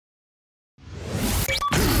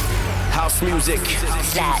house music.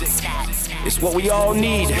 That's It's what we all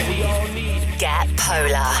need. Get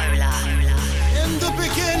Polar. In the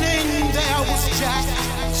beginning there was Jack.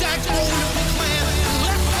 Jack owned a big man.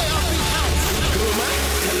 Left every house.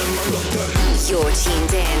 You're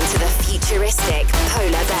tuned in to the futuristic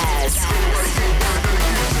Polar Bears.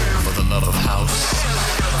 For the love of house,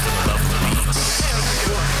 for the love of beats.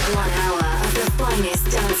 1 hour of the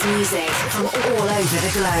finest dance music from all over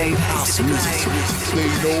the globe. House music. They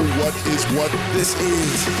know what is what. This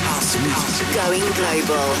is house music. Going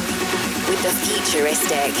global with the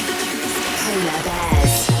futuristic Polar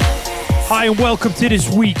Bears. Hi and welcome to this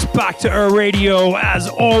week's Back to Earth Radio. As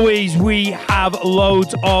always, we have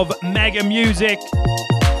loads of mega music.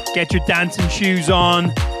 Get your dancing shoes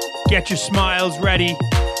on, get your smiles ready,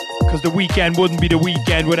 because the weekend wouldn't be the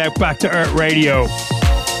weekend without Back to Earth Radio.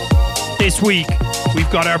 This week, we've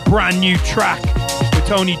got our brand new track with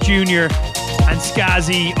Tony Jr. and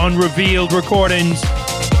Skazi on Revealed Recordings.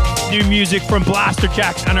 New music from Blaster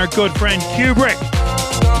Jacks and our good friend Kubrick.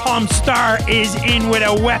 Tom Starr is in with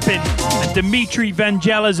a weapon, and Dimitri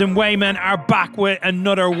Vangelis and Wayman are back with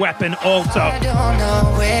another weapon also.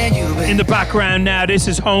 In the background now, this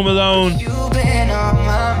is Home Alone.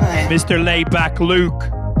 Mr. Laidback Luke.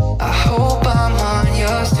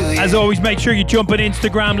 As always, make sure you jump on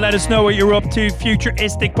Instagram, let us know what you're up to.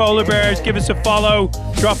 Futuristic Polar Bears, give us a follow,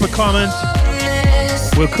 drop a comment.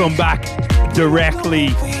 We'll come back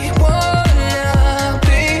directly.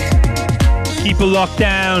 Keep it locked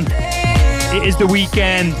down. It is the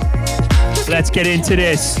weekend. Let's get into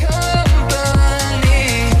this.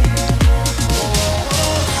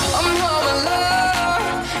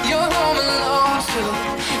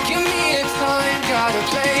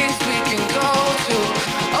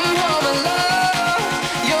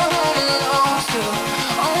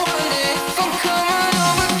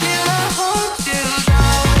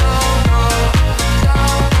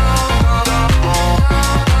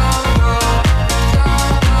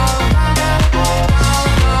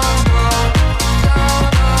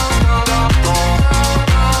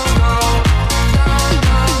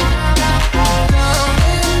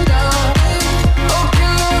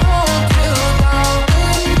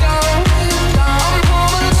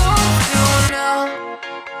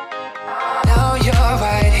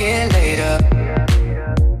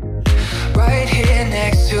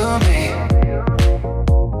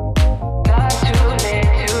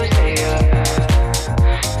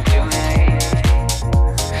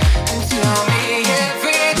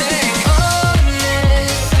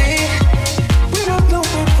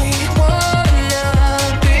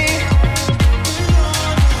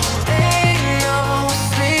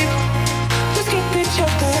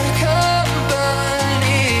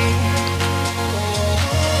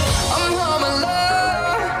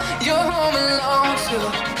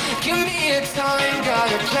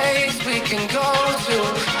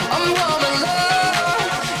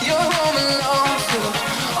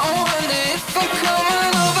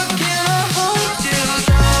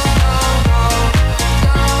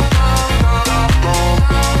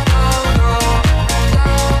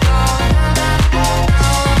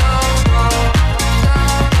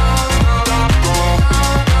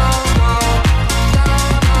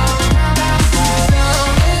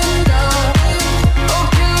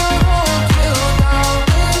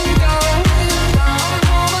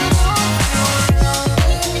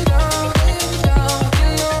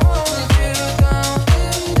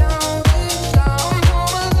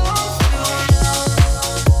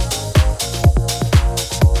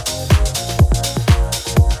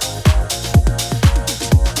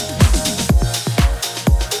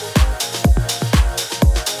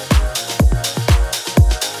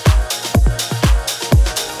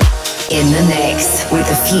 In the mix with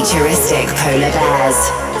the futuristic Polar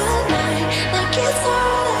Bears.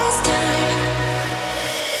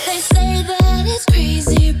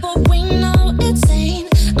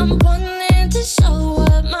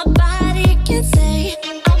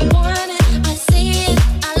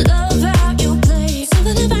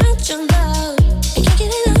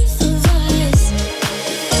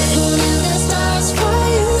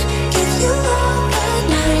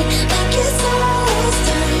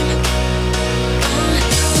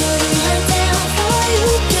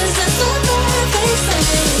 You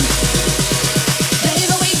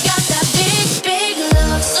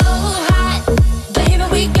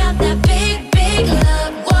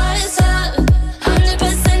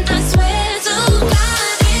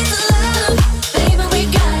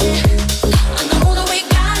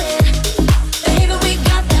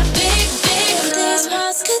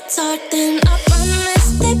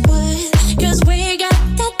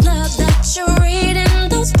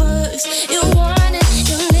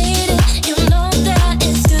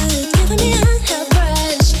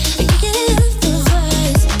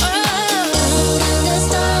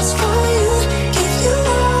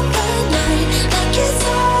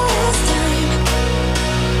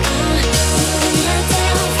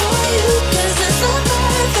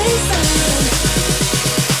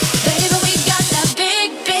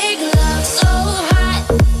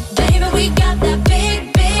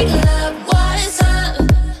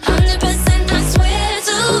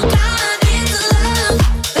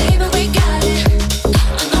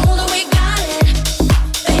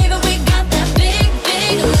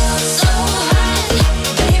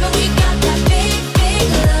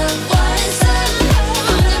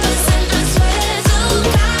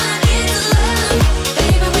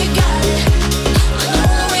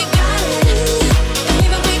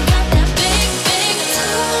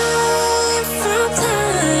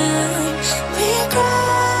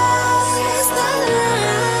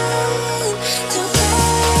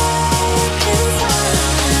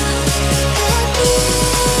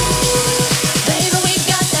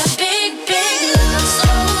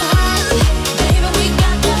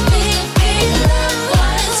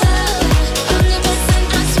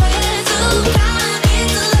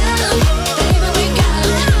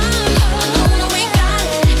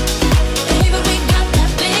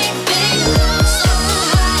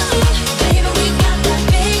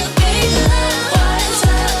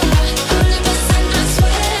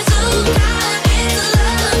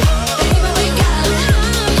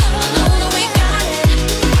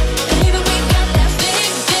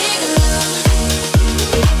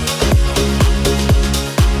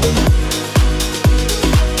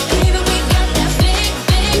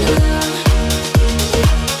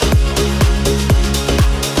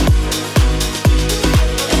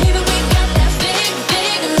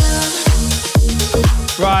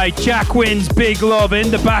Right, Jack Wynn's Big Love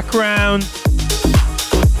in the background.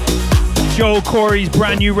 Joel Corey's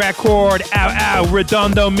brand new record, Ow Ow,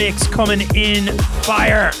 Redondo mix coming in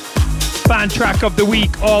fire. Fan track of the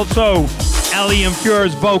week also, Ellie and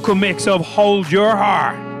Fure's vocal mix of Hold Your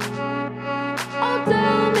Heart. Oh,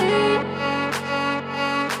 tell me.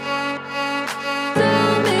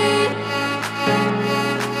 Tell me.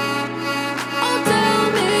 Oh,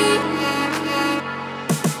 tell me.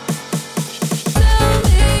 Tell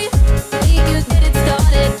me. We could get it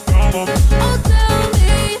started. Oh, tell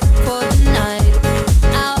me. For the night.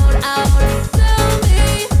 Out, out. Tell me.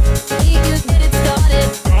 We could get it started.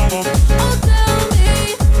 Oh, tell me.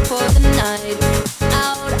 For the night.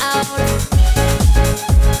 Out, out.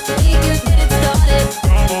 We could get it started.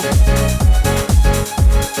 Out,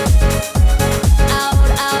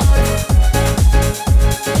 out.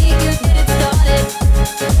 We could get it started.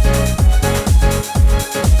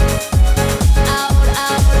 Out,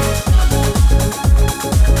 out.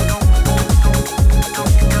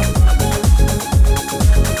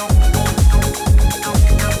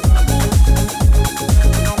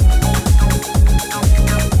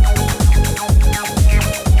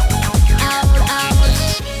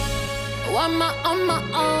 On my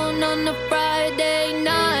own on a Friday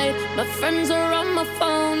night. My friends are on my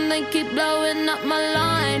phone, they keep blowing up my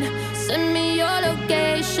line. Send me your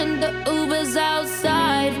location, the Uber's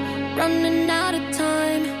outside. Running out of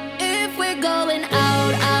time. If we're going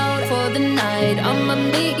out, out for the night, I'ma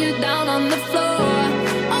meet you down on the floor.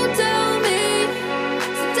 Oh, tell me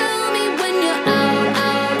when you're out,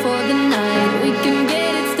 out for the night. We can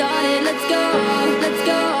get it started, let's go, let's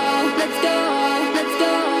go, let's go, let's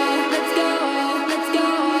go, let's go, let's go,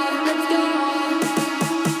 let's go.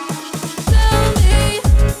 Tell me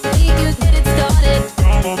we could get it started.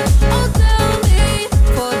 Oh, tell me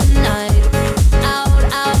for the night. Out,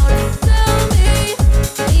 out. Tell me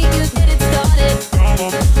we could get it started.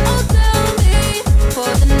 Oh, tell me for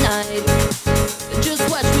the night.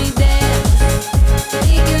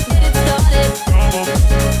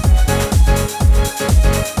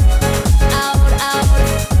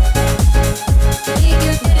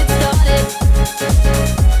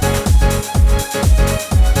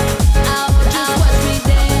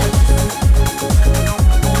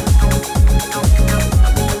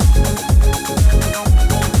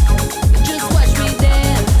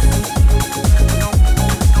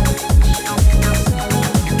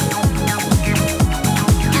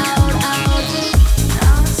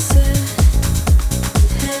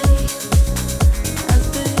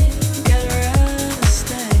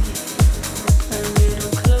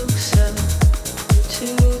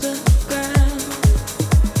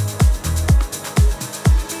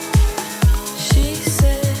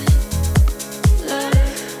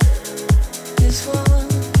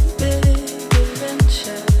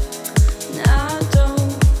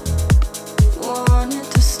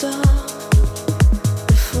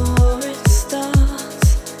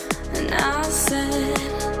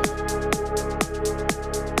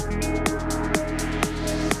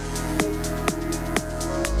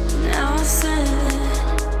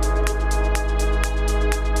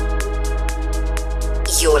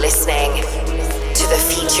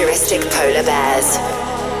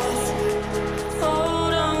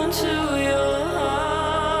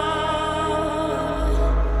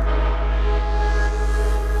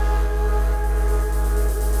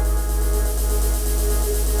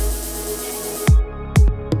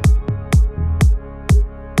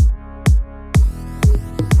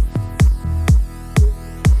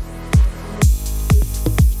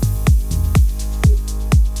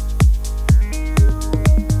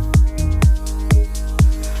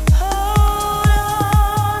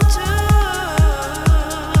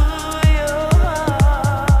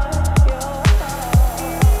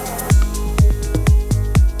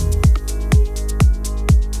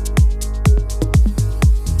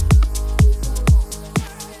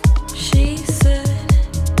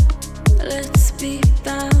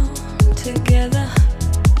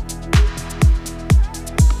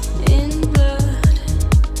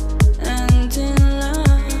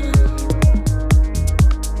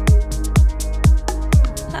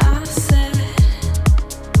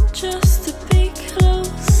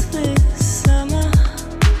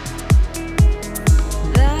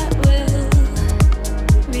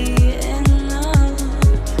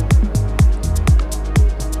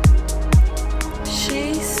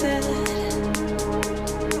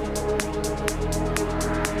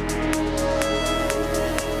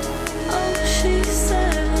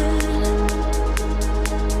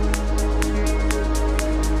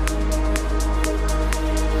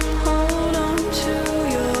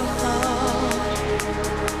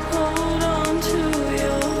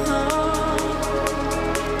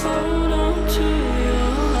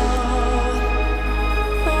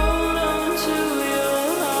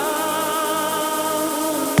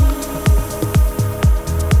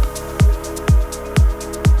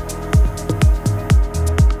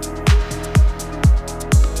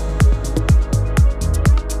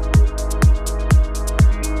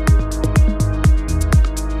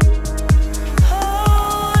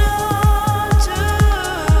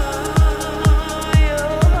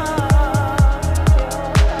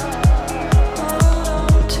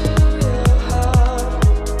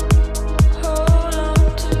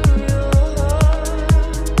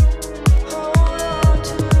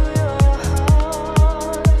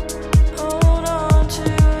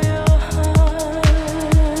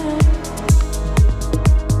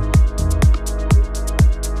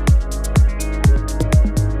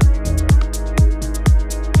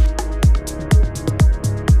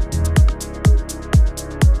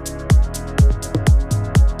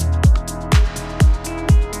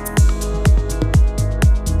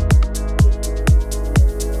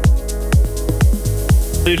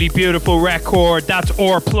 beautiful record. That's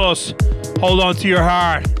Or Plus. Hold on to your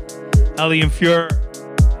heart. Ellie and Fuhr.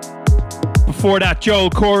 Before that, Joel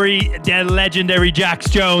Corey, the legendary Jax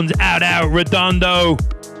Jones, Out Out, Redondo.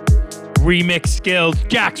 Remix skills.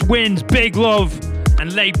 Jax wins, Big Love.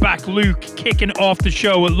 And laid back Luke kicking off the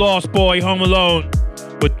show with Lost Boy, Home Alone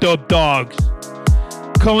with Dub Dogs.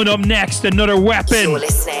 Coming up next, another weapon. You're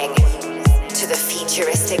listening to the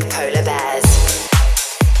Futuristic Polar Bears.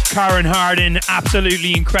 Karen Hardin,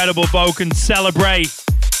 absolutely incredible vocals. Celebrate.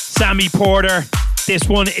 Sammy Porter. This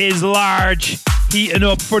one is large. Heating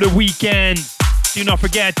up for the weekend. Do not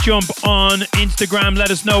forget, jump on Instagram.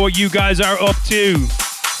 Let us know what you guys are up to.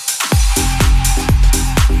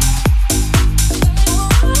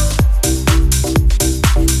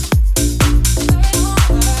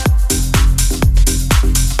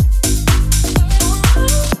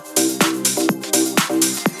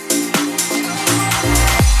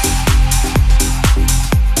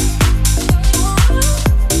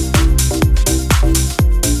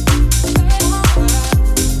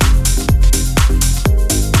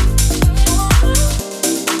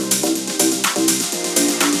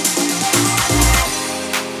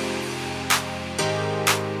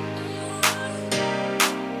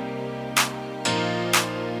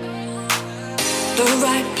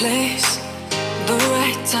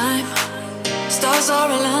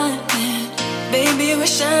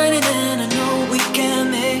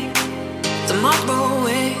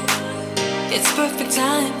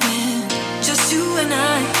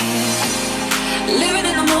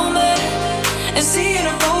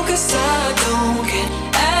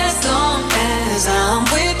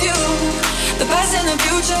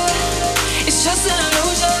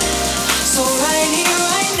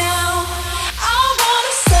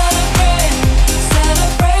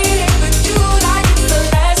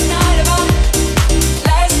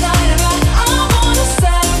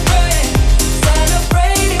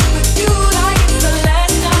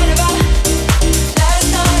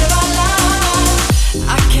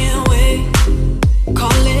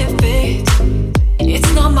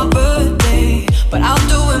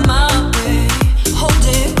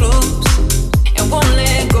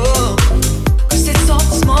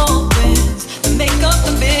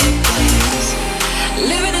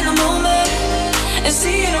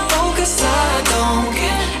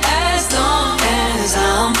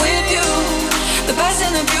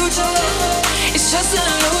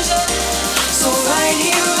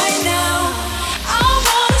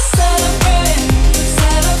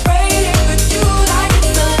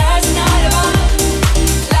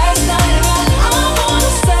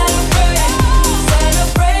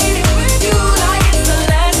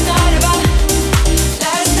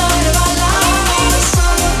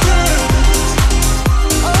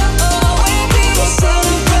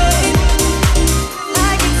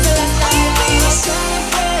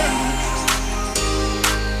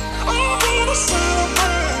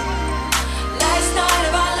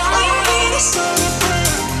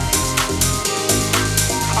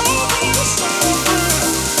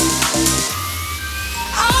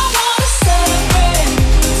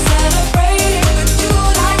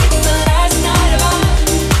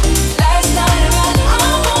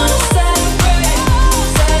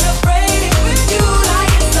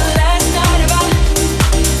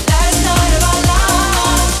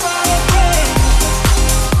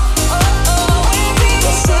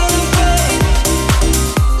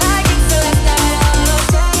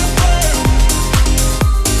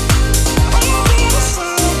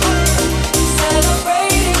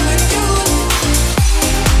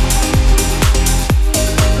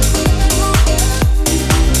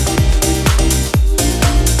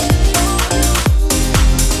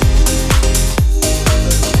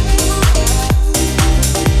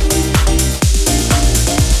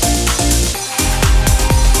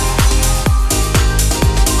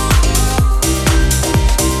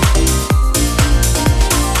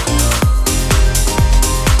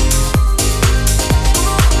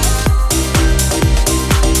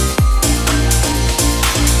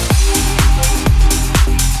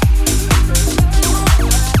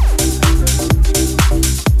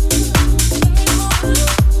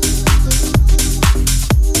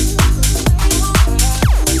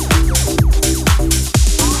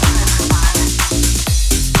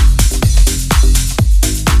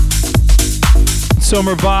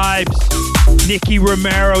 Summer vibes. Nicky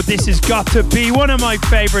Romero, this has got to be one of my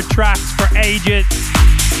favorite tracks for ages.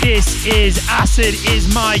 This is Acid Is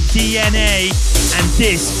My DNA, and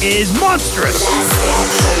this is Monstrous.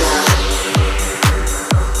 Acid.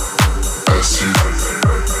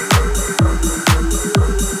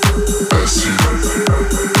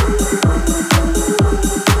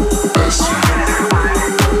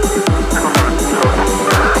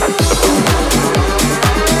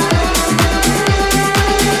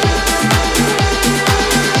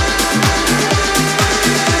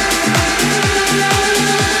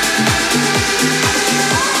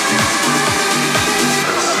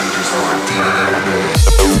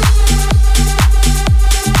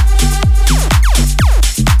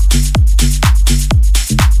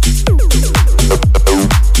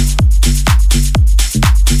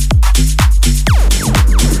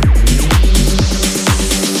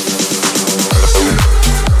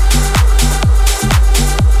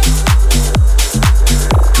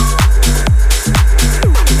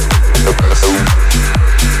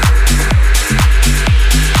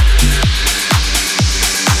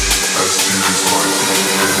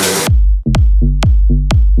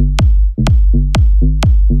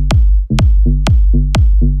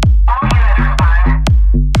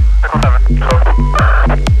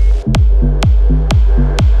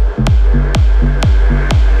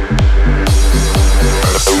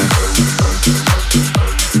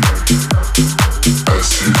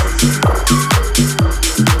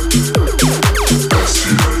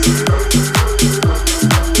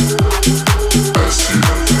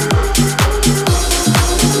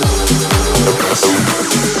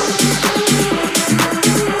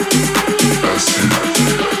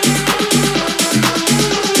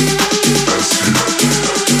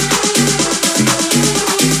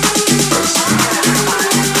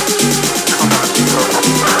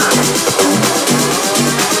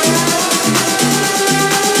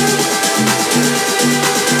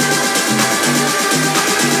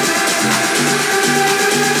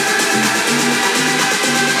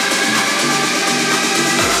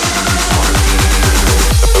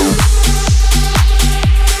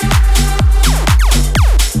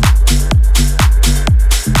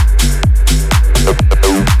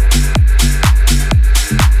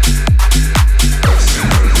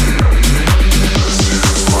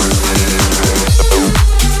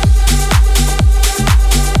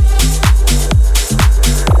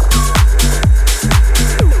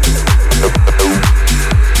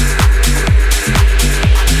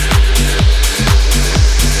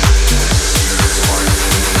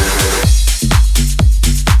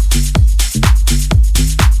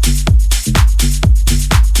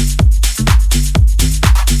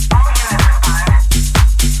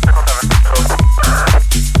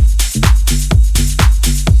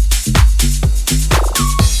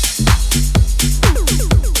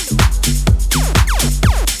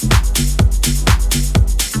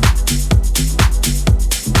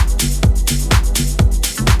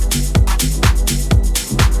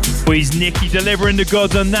 always, Nicky delivering the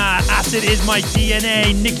goods on that. Acid is my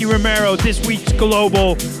DNA. Nicky Romero, this week's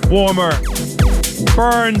Global Warmer.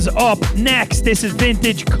 Burns up next. This is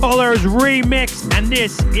Vintage Colors Remix, and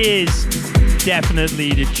this is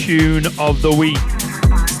definitely the tune of the week.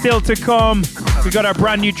 Still to come, we got our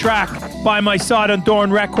brand new track by my side on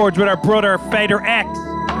Dorn Records with our brother Fader X.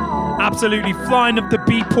 Absolutely flying up the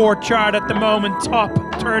Beatport chart at the moment, top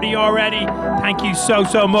 30 already. Thank you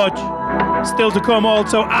so much. Still to come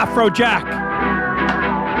also Afrojack.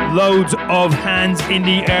 Loads of hands in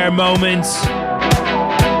the air moments.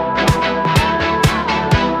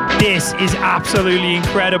 This is absolutely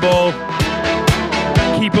incredible.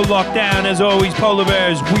 Keep it locked down as always, Polar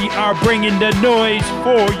Bears. We are bringing the noise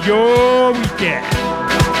for your weekend.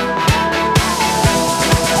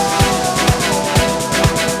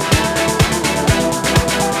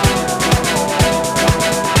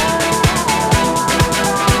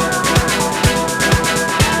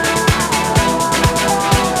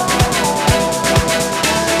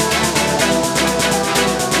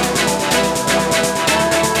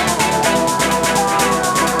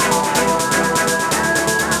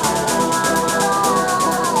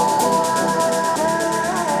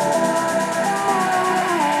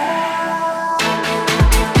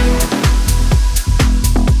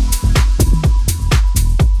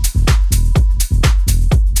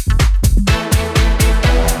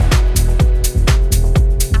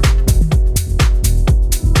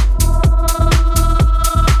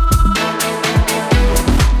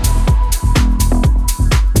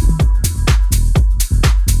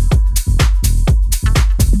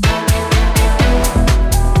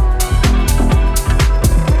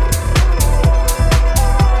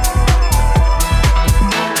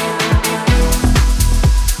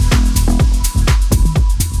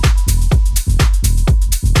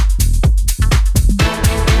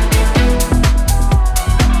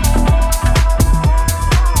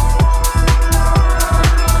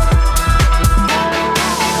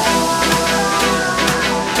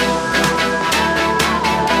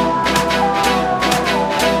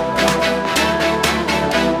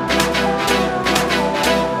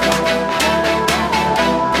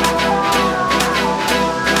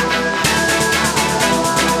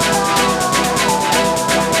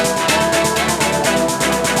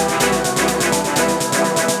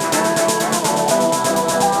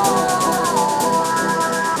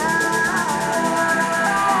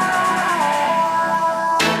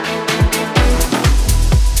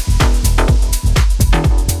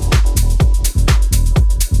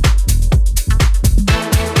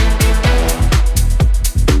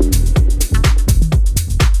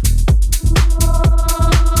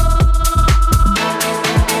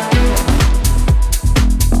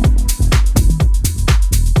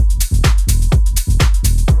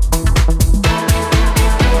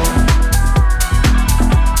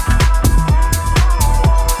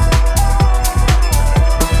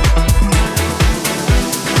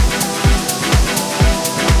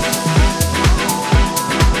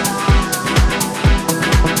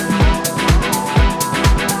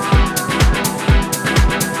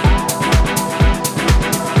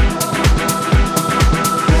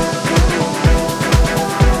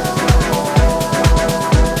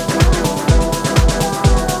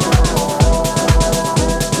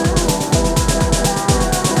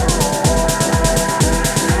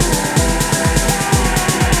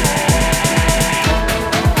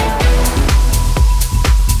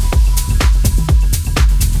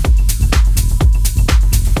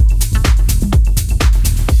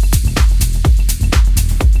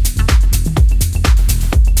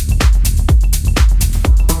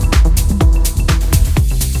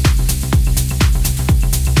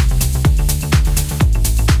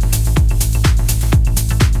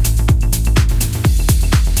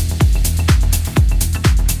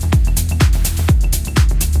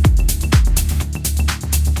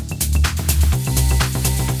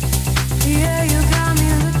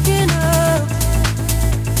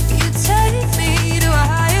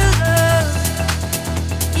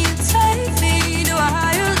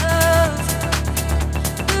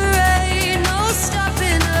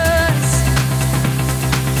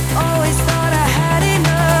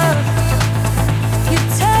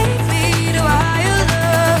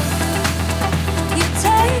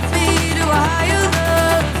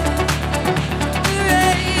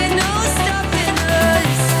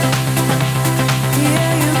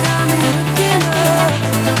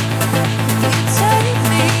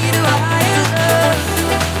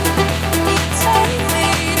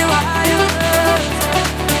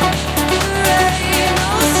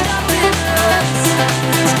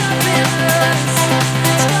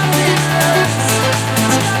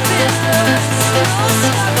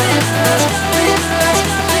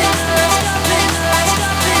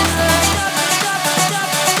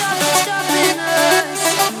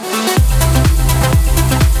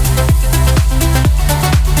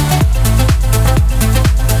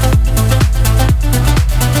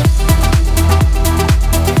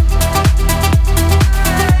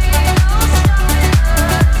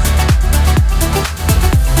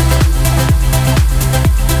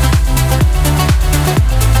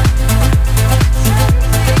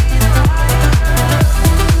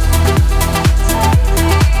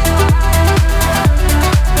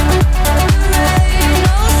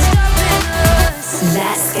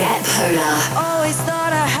 Cola. Always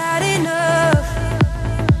thought I had enough.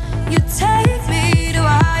 You take me to a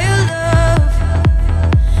higher love.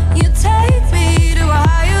 You take me to a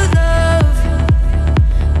higher love.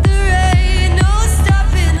 There ain't no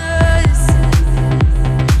stopping us.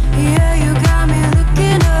 Yeah, you got me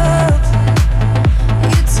looking up.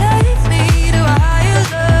 You take me to a higher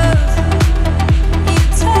love. You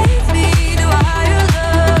take me to a higher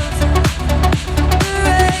love.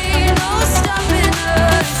 There ain't no stopping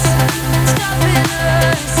us. Stopping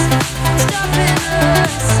us. Stopping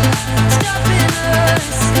us. Stopping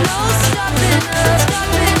us. No stopping us.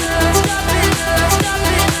 Stopping us. Stopping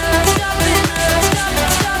us.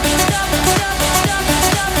 Stopping us. Stopping us.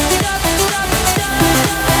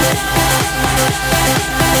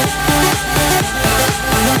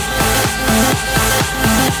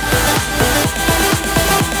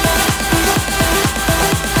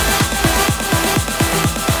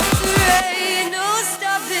 There ain't no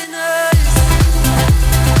stopping us.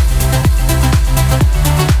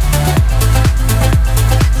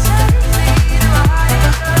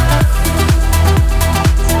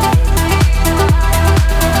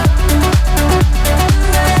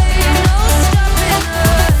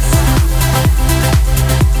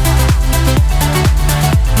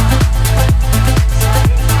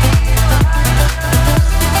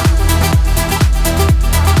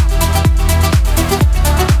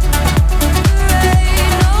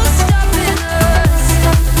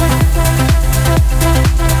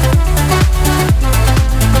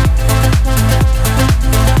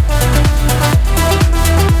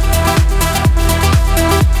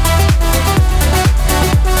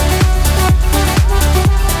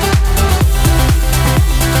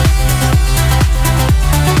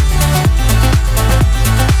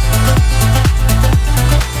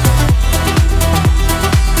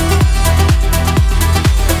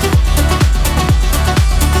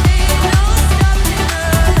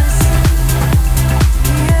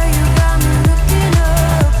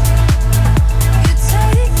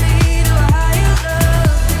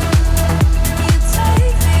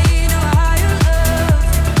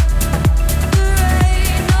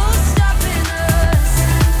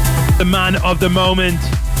 The man of the moment,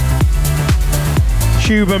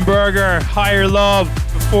 Schubenberger, Higher Love.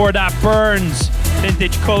 Before that, Burns,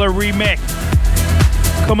 Vintage Color remix.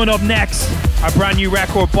 Coming up next, our brand new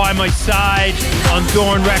record, By My Side, on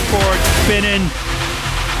Dorn Records, spinning.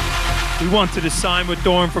 We wanted to sign with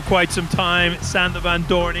Dorn for quite some time. Sander Van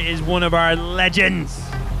Doorn is one of our legends.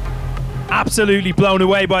 Absolutely blown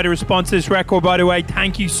away by the response to this record, by the way.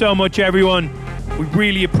 Thank you so much, everyone. We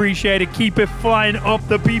really appreciate it. Keep it flying up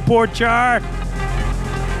the Beatport chart.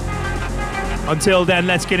 Until then,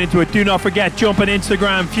 let's get into it. Do not forget, jump on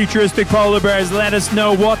Instagram, Futuristic Polar Bears. Let us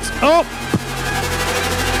know what's up.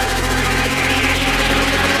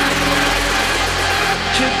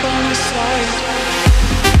 Chip on the side.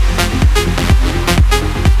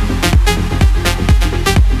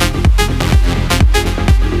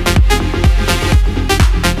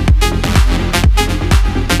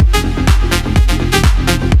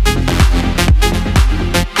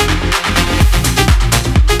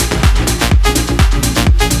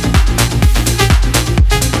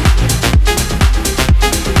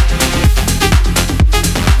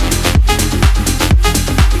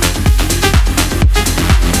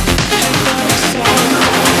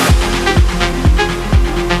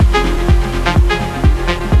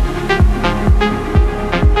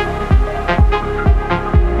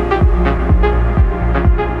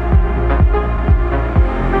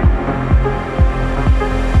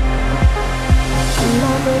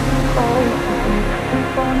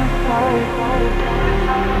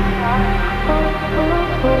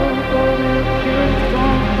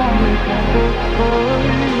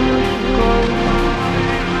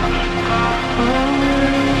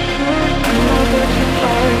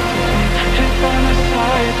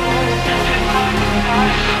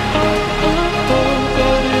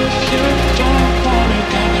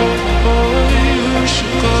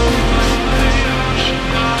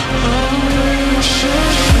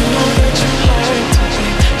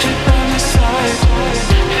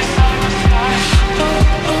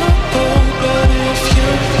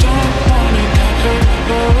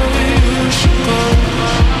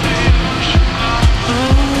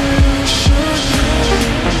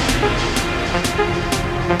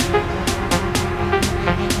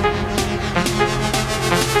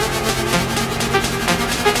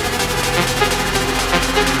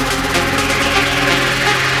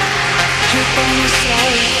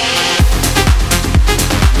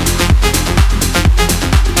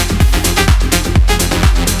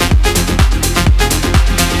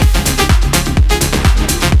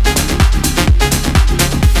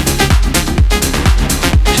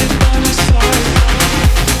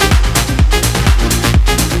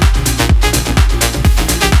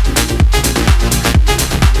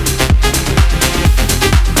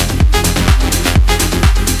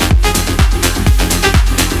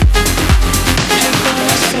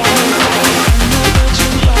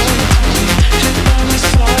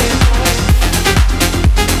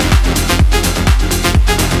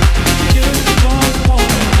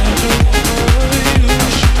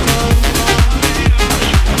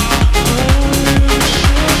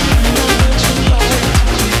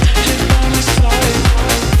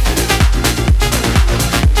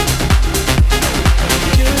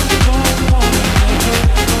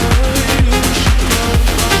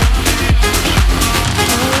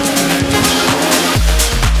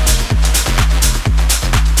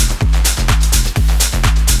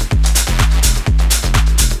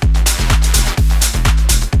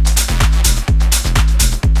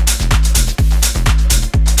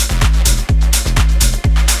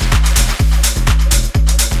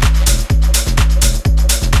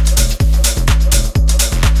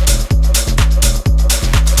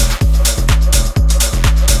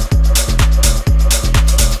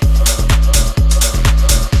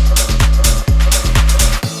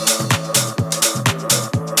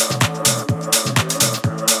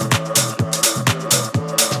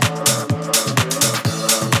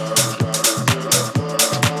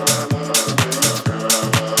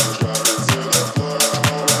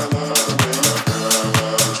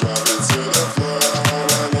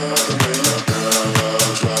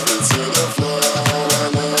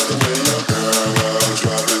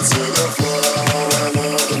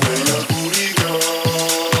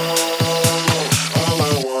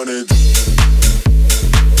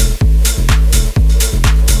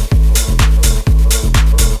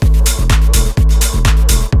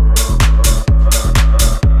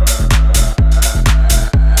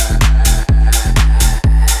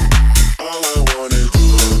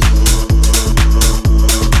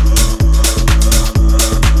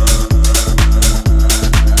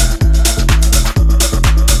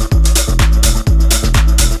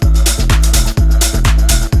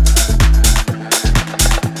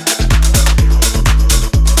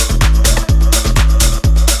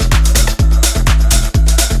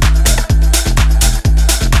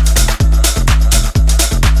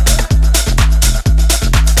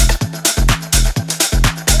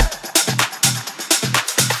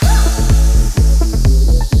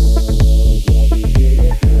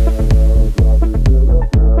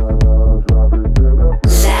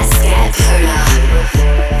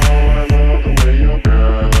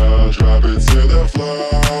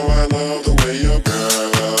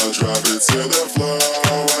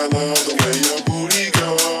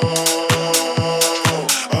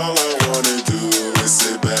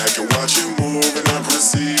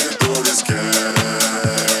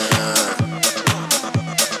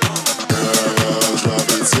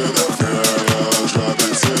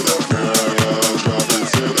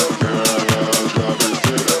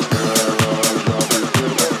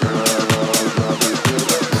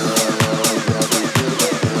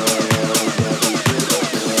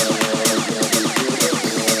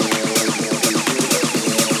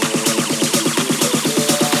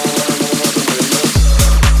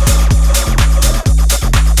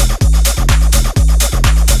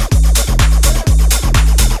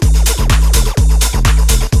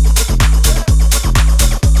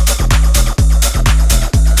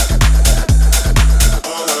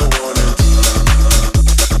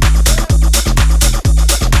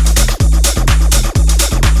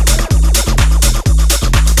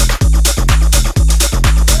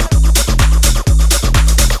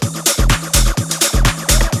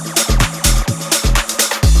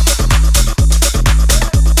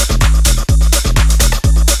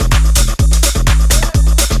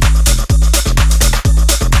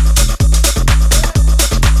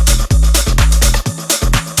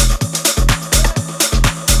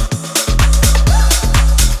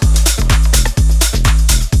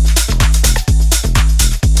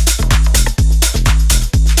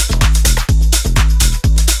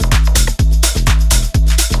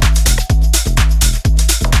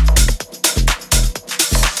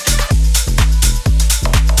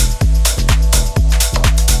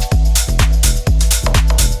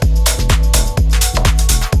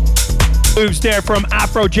 boost there from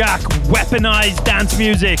Afrojack, weaponized dance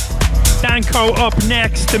music. Danko up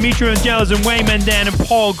next, Dimitri Vangelis and Wayman then, and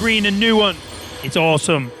Paul Green, a new one. It's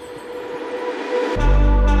awesome.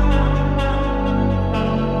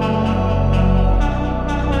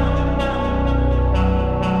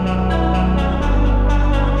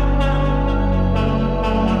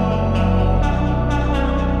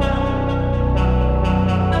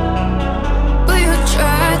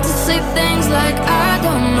 Things like I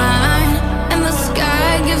don't mind, and the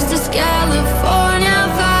sky gives this California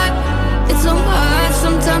vibe. It's so hard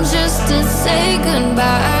sometimes just to say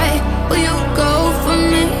goodbye. Will you go for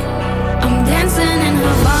me? I'm dancing in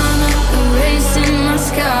Havana, erasing my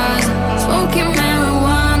scars, smoking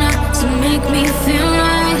marijuana to make me feel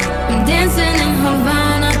right. I'm dancing in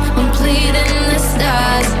Havana, I'm pleading the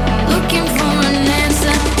stars, looking for an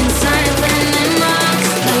answer inside planet Mars.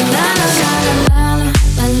 La la la la la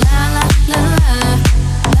la la la.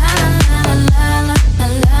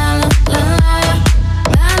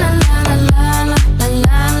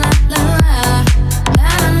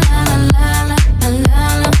 La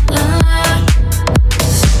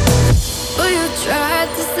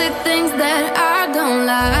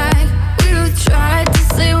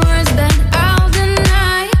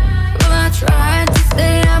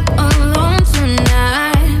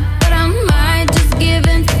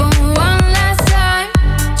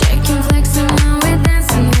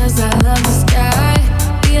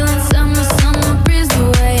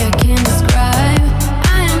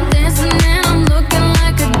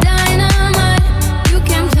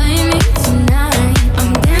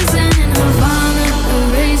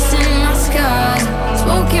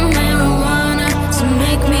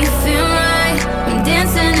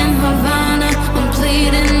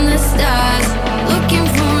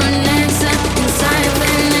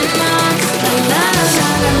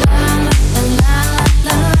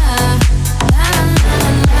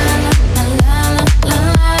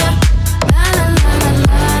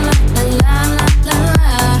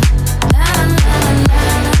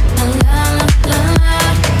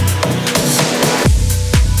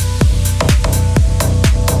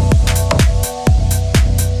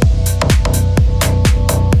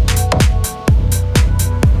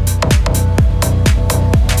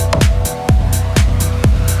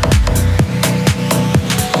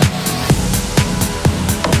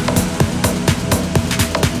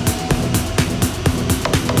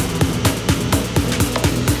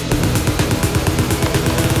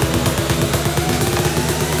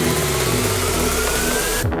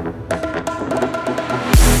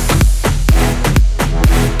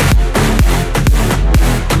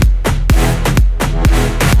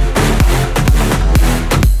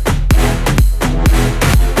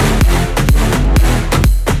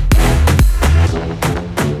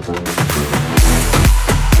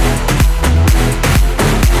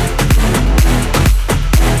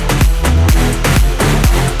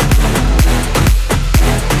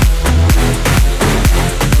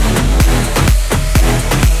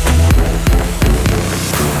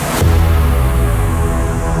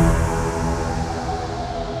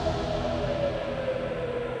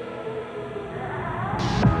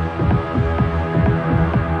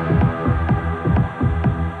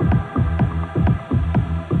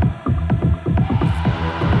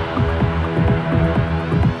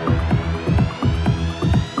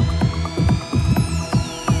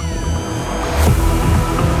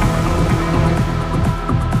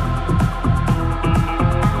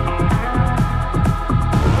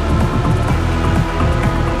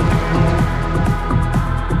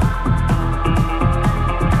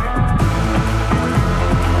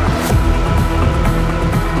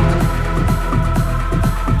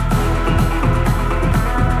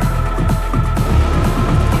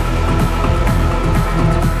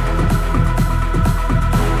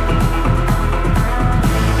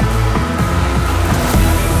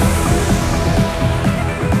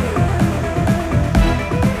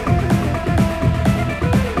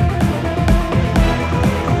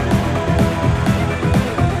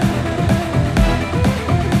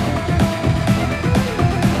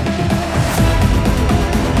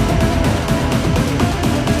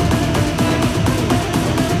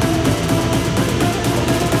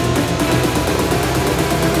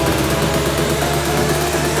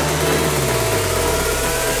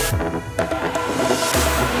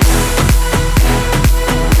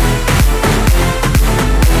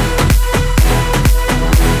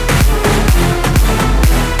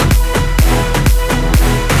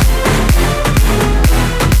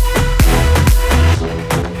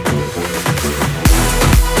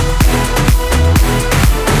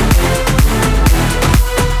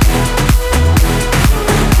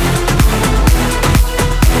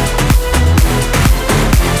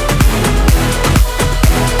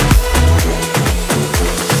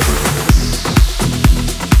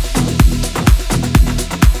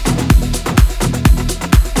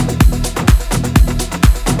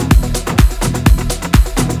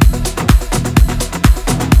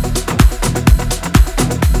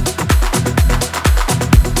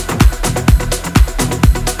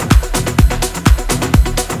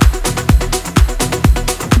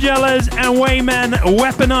Gorillas and Wayman,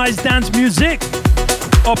 Weaponized Dance Music.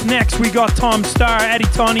 Up next, we got Tom Starr, Eddie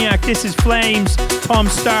Toniak, This Is Flames. Tom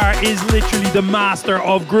Starr is literally the master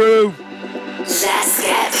of groove. Let's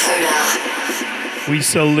get polar. We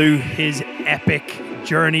salute his epic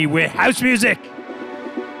journey with house music.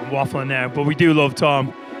 I'm waffling now, but we do love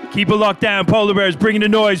Tom. Keep it locked down. Polar Bears bringing the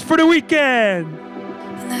noise for the weekend.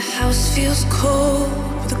 And the house feels cold,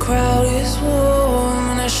 but the crowd is warm,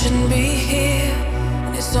 and I shouldn't be here,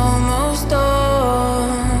 and it's almost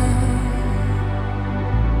dawn.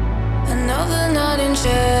 Another night in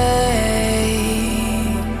chains,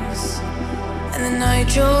 and the night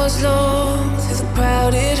draws long through the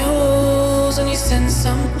crowded halls, and you send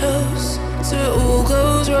some close, so it all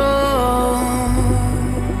goes wrong.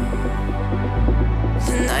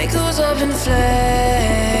 The night goes up in flames,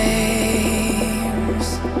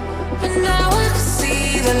 but now I can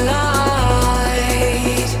see the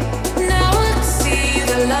light. Now I can see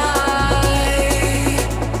the light.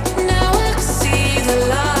 Now I can see the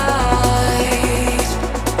light.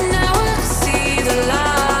 Now I can see the light.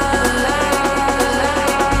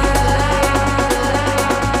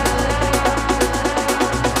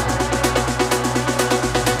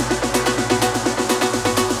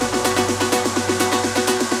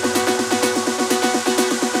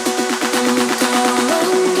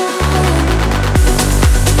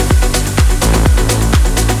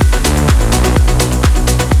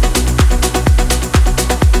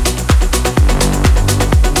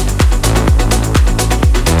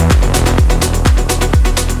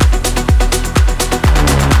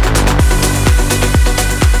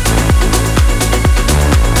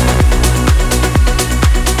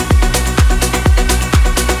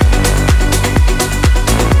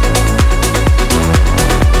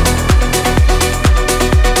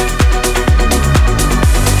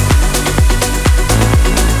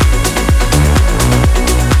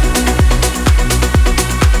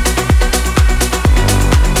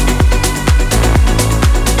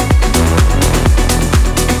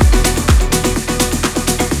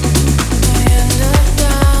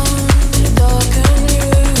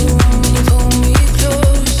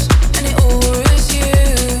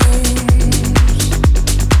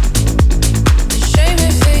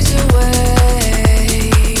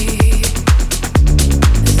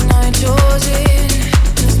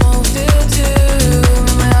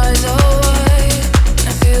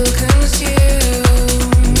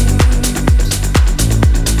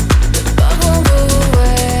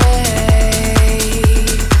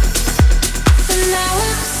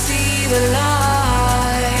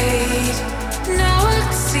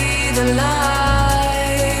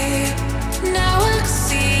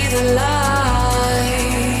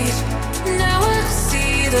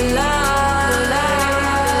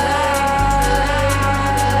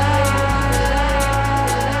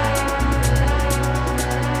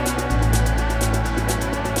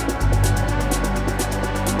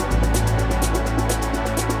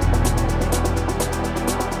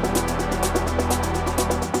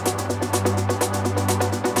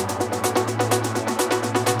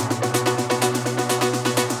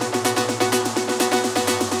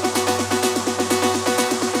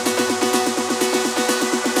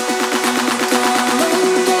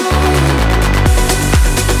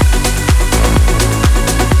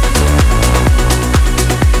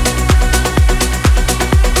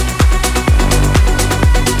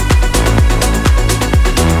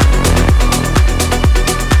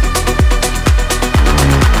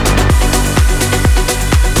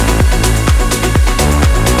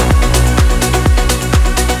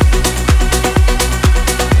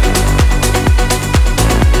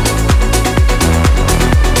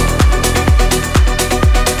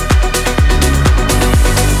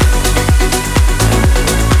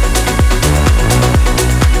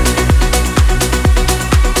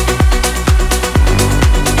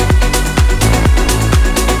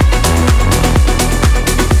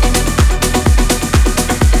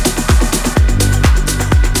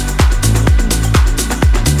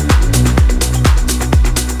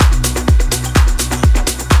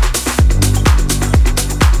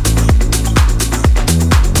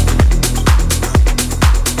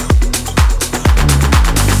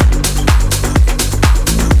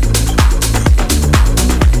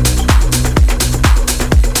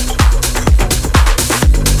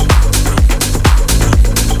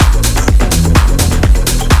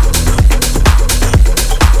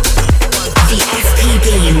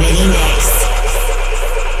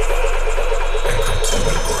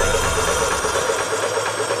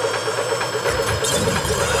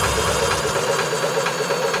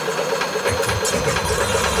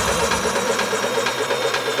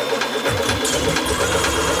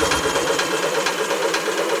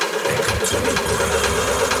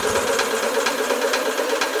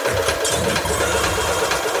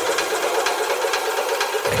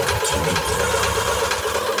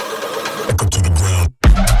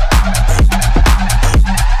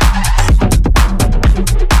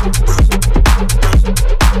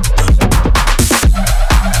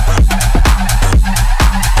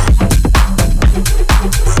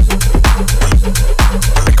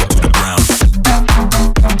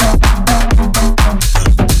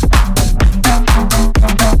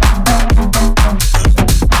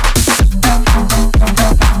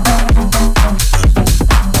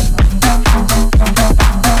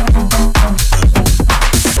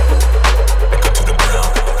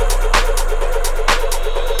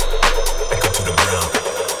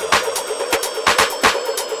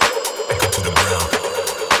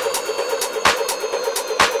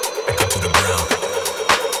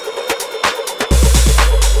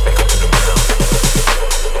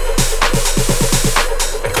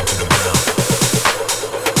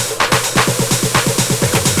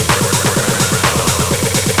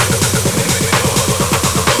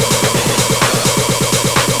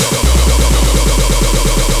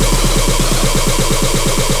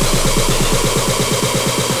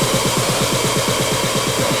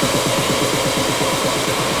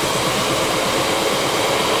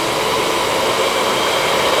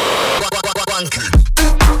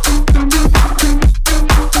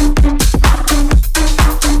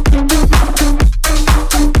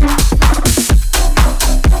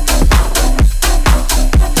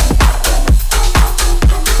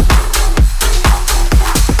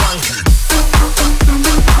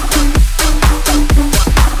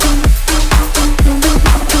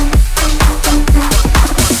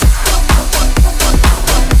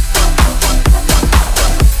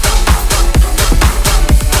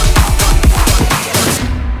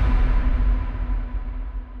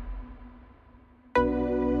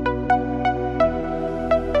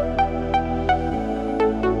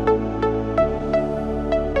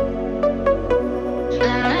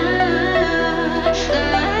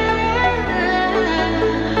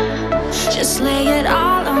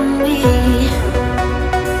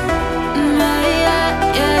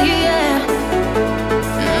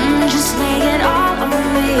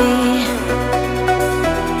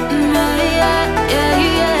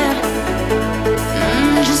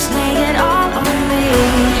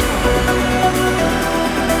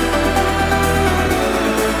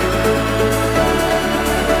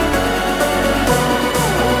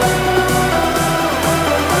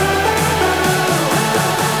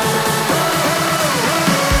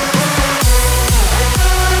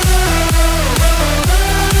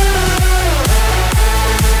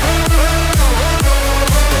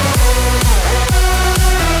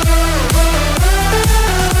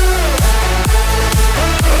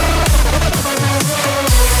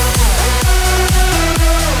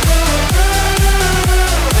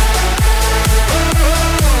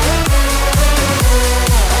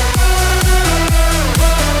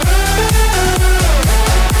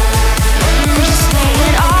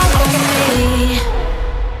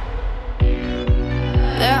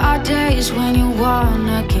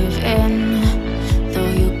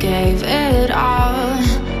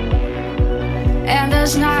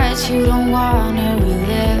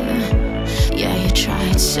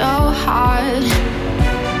 so hard.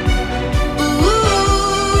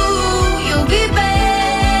 Ooh, you'll be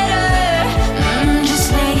better.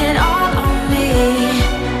 Just lay it all on me.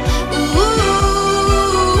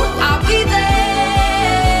 Ooh, I'll be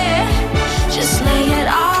there. Just lay it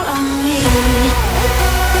all on me.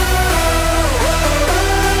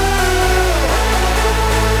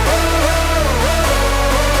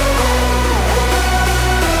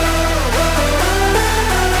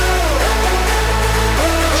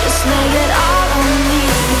 Just lay it all on me.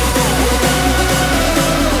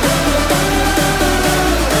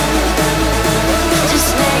 Just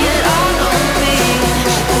lay it all on me.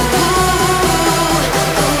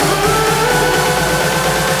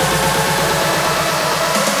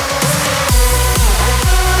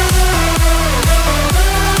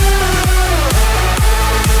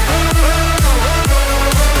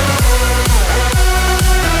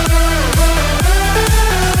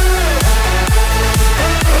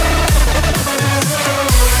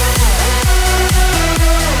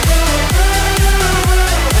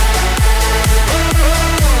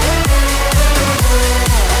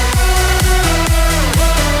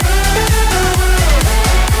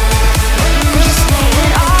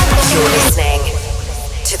 You're listening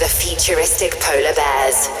to the Futuristic Polar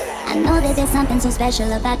Bears. I know that there's something so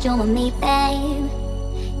special about you and me, babe.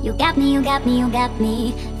 You got me, you got me, you got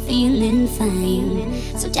me feeling fine.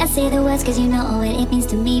 So just say the words, cause you know what it means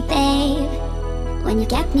to me, babe. When you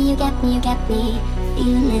got me, you got me, you got me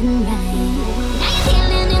feeling right. Now you're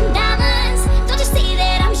dealing in diamonds. Don't you see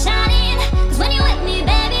that I'm shining? Cause when you're with me,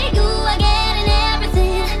 baby, you are getting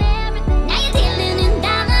everything. Now you're dealing in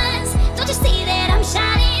diamonds. Don't you see that I'm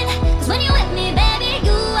shining? Cause when you're with me, baby,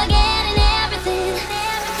 you are getting everything.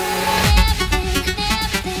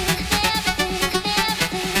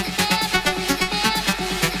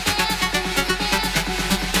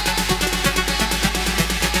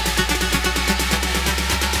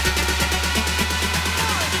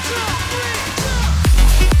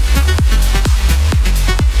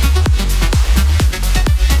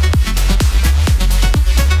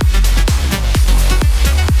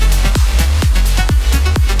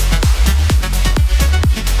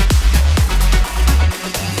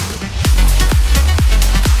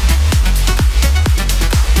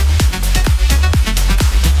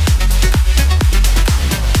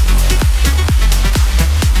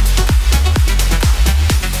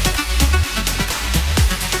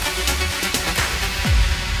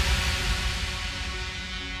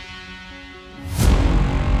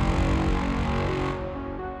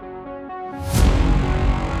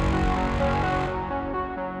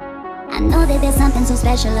 I know that there's something so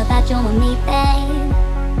special about you and me, babe.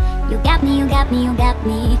 You got me, you got me, you got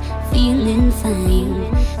me feeling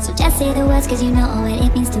fine. So just say the words, cause you know what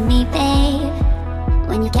it means to me, babe.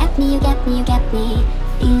 When you got me, you got me, you got me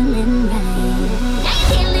feeling right. Now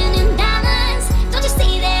you're dealing in diamonds. Don't you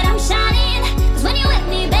see that I'm shining? Cause when you're with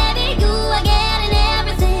me, baby, you are getting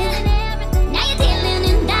everything. Now you're dealing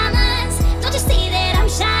in diamonds. Don't you see that I'm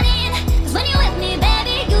shining? Cause when you're with me,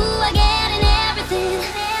 baby, you are getting everything.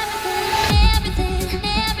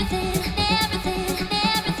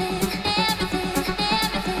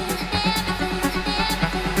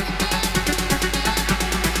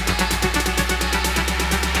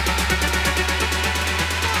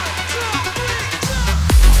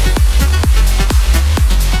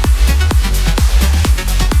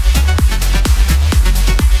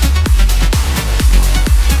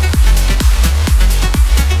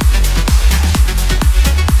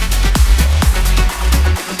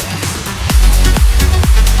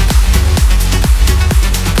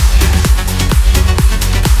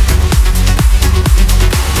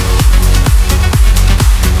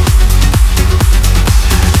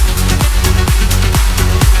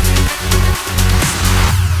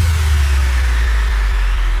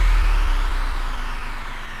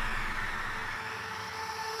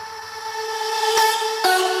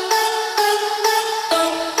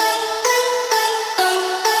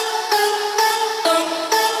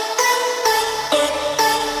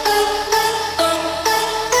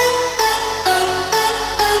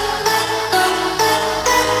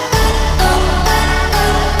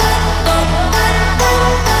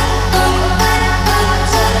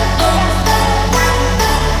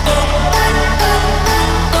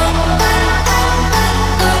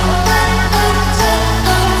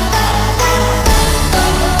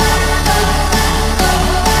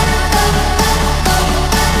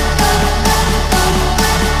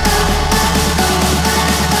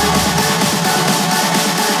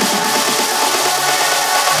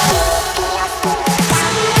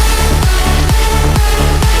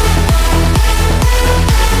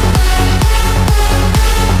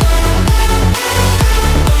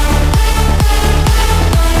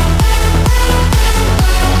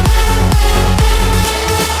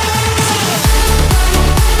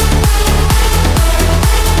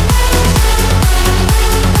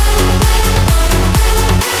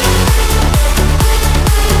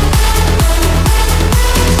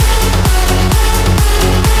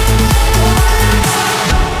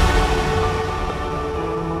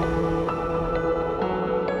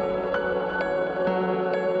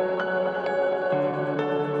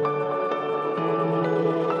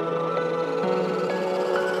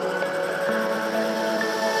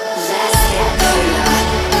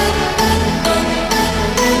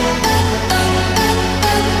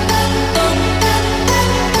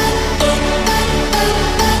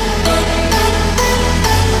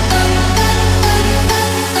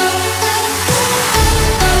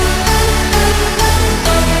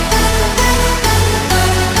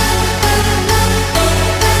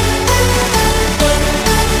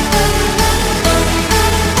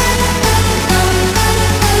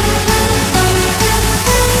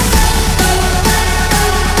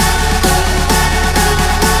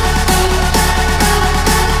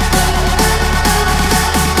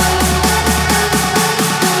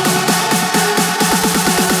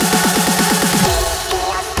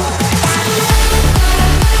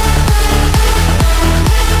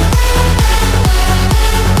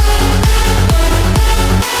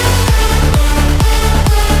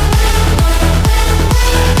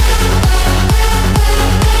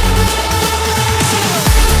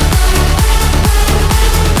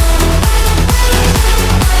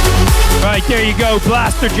 go,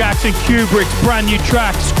 Blaster Jackson Kubrick's brand new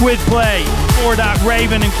track, Squid Play. Before that,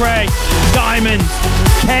 Raven and Craig, Diamonds,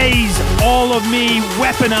 K's, All of Me,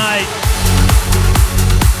 Weaponized.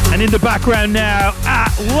 And in the background now, at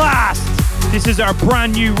last, this is our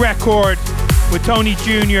brand new record with Tony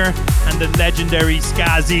Jr. and the legendary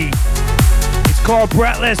Skazi. It's called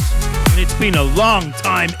Breathless, and it's been a long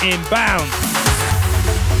time inbound.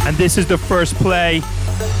 And this is the first play.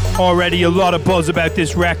 Already a lot of buzz about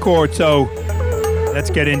this record, so let's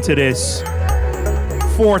get into this.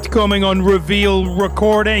 Forthcoming on Reveal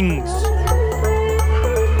Recordings.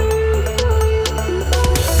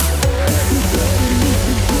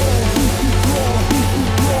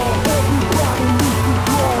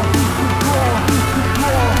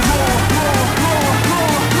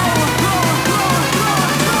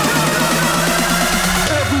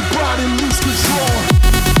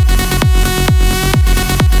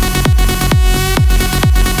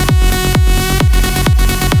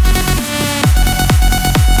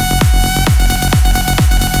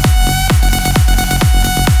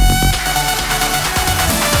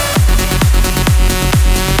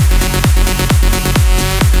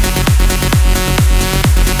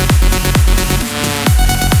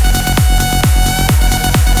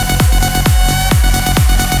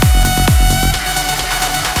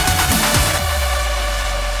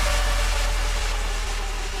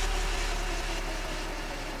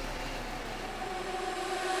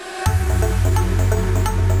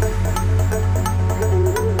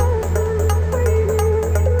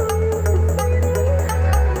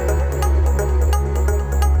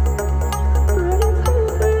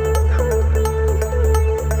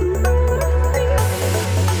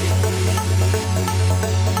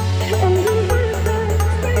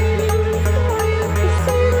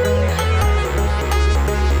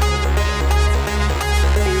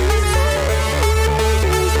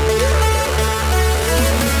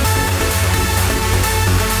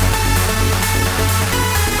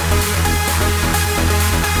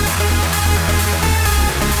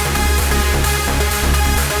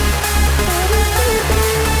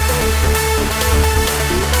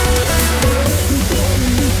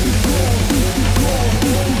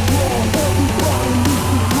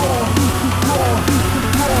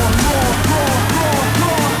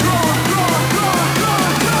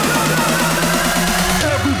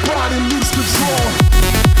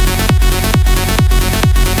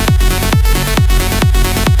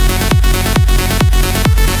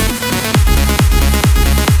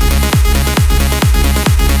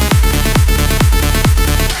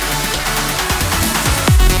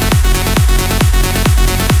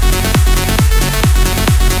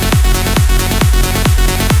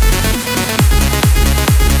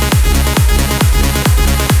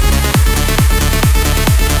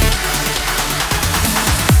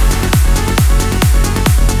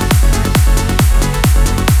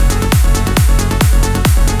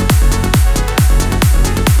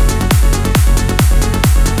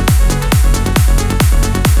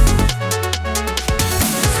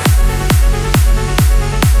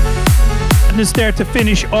 There to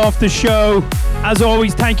finish off the show. As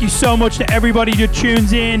always, thank you so much to everybody that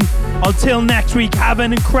tunes in. Until next week, have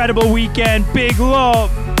an incredible weekend. Big love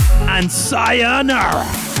and sayonara.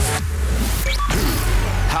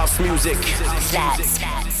 House music.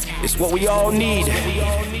 It's what we all need.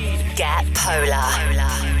 Get polar.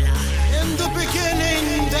 In the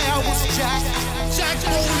beginning, there was Jack. Jack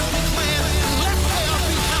man.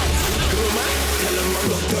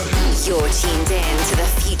 You're tuned in to the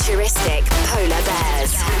futuristic Polar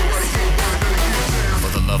Bears. For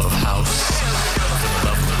the love of house, for the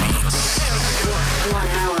love of beats. 1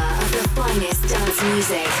 hour of the finest dance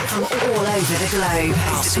music from all over the globe.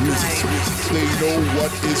 House music. They know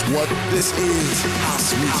what is what. This is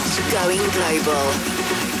house music. Going global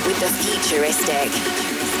with the futuristic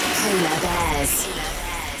Polar Bears.